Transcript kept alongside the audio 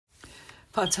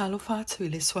Whaatalo whātu I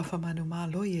le swafa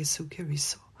manumalō Iesu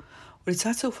Keriso. O le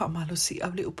tātou whaamalosi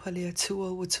au le upale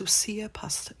atua ua Tusi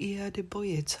Paia I de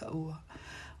boie taua.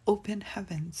 Open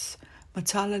heavens.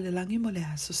 MATALA le langi mo le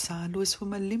aso sa luas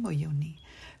fuma limo IUNI.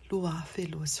 Lua afe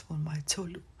luas fuma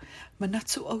tolu.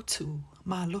 Manatu Autu.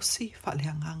 Malosi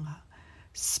Faleagaga.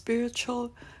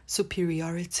 Spiritual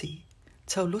superiority.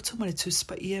 Tauloto mo le Tusi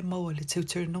Paia I mo le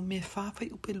Teuterenome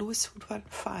fāifāi upe luas fuma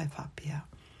faamatala.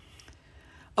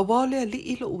 Awa-le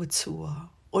alii iloa tua,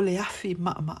 I le Afi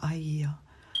ma'amaia,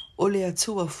 I le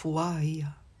atua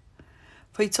fuaia.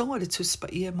 Faitauga le Tusi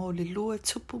Paia I mo le lua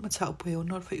Tupu matau pu'e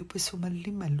ono le faiupe suma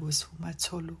lima luas fuma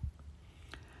tolu.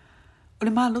 O le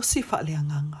Malosi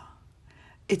Faleagaga,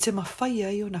 e te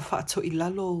mafaia I o na whaato I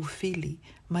lalo o fili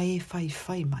mai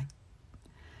fāifāi mai.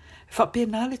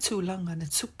 Faapena le tulaga na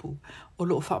Tupu o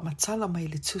loo faamatala mai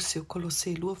le tusi o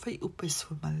Kolose lua faiupe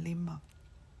suma lima.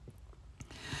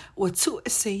 Ua tu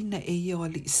seina e ia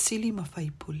alii sili ma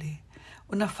faipule.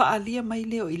 Una faalia mai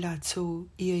leo I latou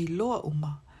ia iloa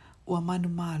uma. Ua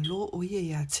manumalō o ia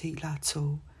ia te I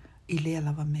latou I le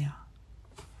lava mea.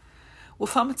 Ua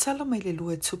faamatala mai le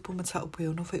lua tupu matau pu'e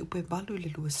ono fai upe balu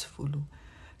le lua sefulu.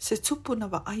 Se tupu na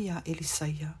vaai a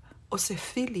Elisaia o se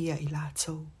fili ia I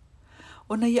latou.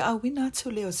 Ona ia awina atu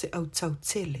leo se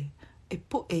Tauloto e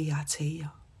pu'e ia te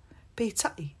ia.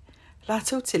 Peita'i,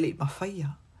 latou tele I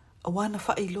mafaia. Awana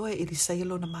iloa Elisaia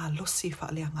lo na Malosi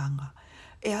Faleagaga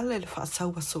e ala le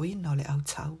whaatau wasoina o le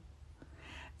autau.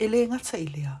 E le ngata I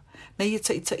lea, na ia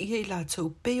taʻitaʻia I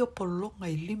latou peo polonga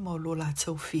I limo lo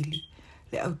latou fili,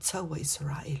 le autau a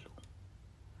Israelu.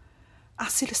 A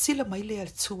sila mai lea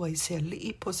le tua I se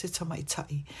alii po se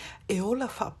tama'ita'i e ola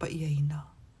whaapaʻiaina.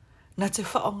 Na te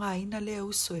whaongaina lea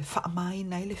uso e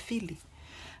whaamaina I le fili,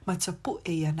 ma ta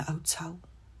pu'e ia na autau.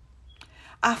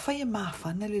 A whai e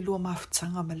mawhana le lua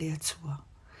mawhitanga ma le atua.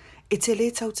 E te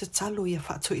le tau te talo ia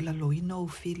whaato I laloina o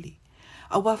fili.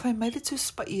 A wawhai mai le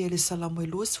Tusi Paia I le salamo I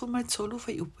luas fuma tolu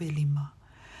fai upe lima.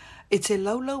 E te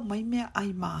laulau mai mea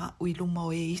ai maa ui luma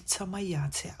o e ita mai a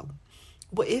te au.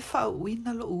 Ua e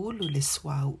whaauina lo ulu le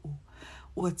suāu'u.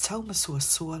 Ua tau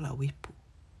masua la wipu.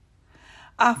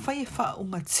 A whai e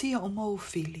whaumatia o mo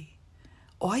fili.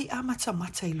 O ai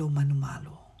amata I lo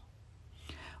manumalō.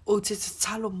 O te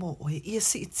talo mo oe ia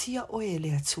si itia oe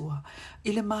le atua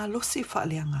I le Malosi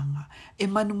Faleagaga e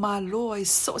manumalō ai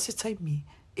so se taimi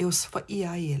e o sfa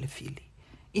ia ai le fili.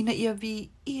 Ina ia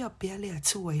vi ia pea le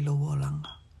atua I lo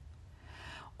olanga.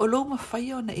 O lo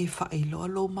mafaia ona e whaeloa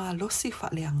lo Malosi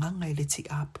Faleagaga I le ti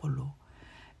apolo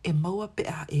e maua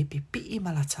pea e pipi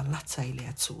ma lata I le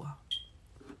atua.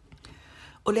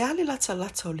 O le ale lata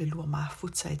o le lua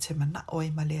mafuta e te mana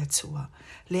oe ma le atua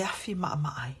le Afi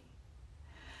ma'ama'i.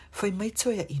 Fai mai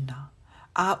toia ina,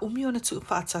 a umi ona tu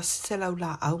whaatasi te lau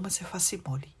la au ma se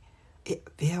whasimoli, e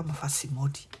vea ma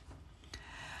whasimodi.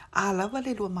 A lawa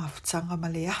le lua mawhitanga ma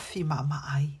le Afi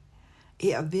ma'ama'i,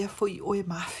 e a vea foi oe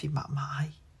ma Afi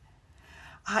ma'ama'i.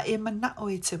 A e mana o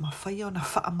e te mawhaia o na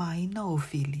whaamaina o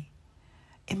fili,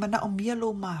 e mana o mia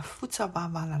lo mawhuta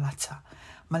wāwalalata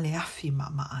ma le Afi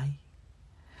ma'ama'i.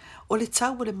 O le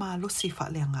tau o le Malosi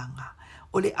Faleagaga,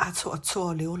 o le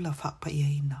atoa le ola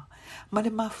whaapaiaina, ma le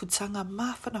mawhutanga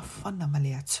mawhanawhana ma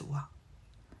le atua.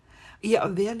 Ia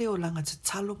avea le olanga te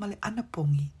talo ma le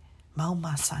anapongi, mau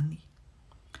masani.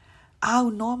 Au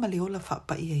noa ma le ola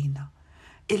whaapaiaina,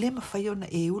 e le mawhaiona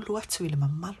e ulu atu I le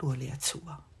mamalu o le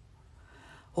atua.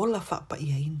 Ola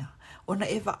whaapaiaina, ona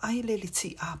e vaai le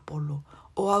ti apolo,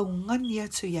 o au ngani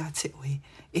atu ia te oe,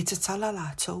 e te tala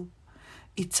latou.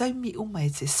 I taimi uma e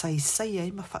te sai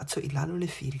ai ma whaato I lalo le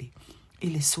fili, I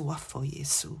le suafo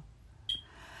Iesu.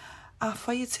 A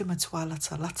whai e te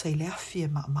matualata lata I le Afi e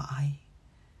ma'ama'i.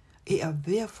 E a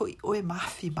vea foi oe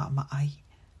maafi ma'ama'i,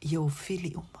 I o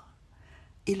fili uma.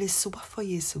 I le suafo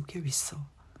Iesu Keriso.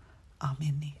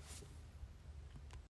 Ameni.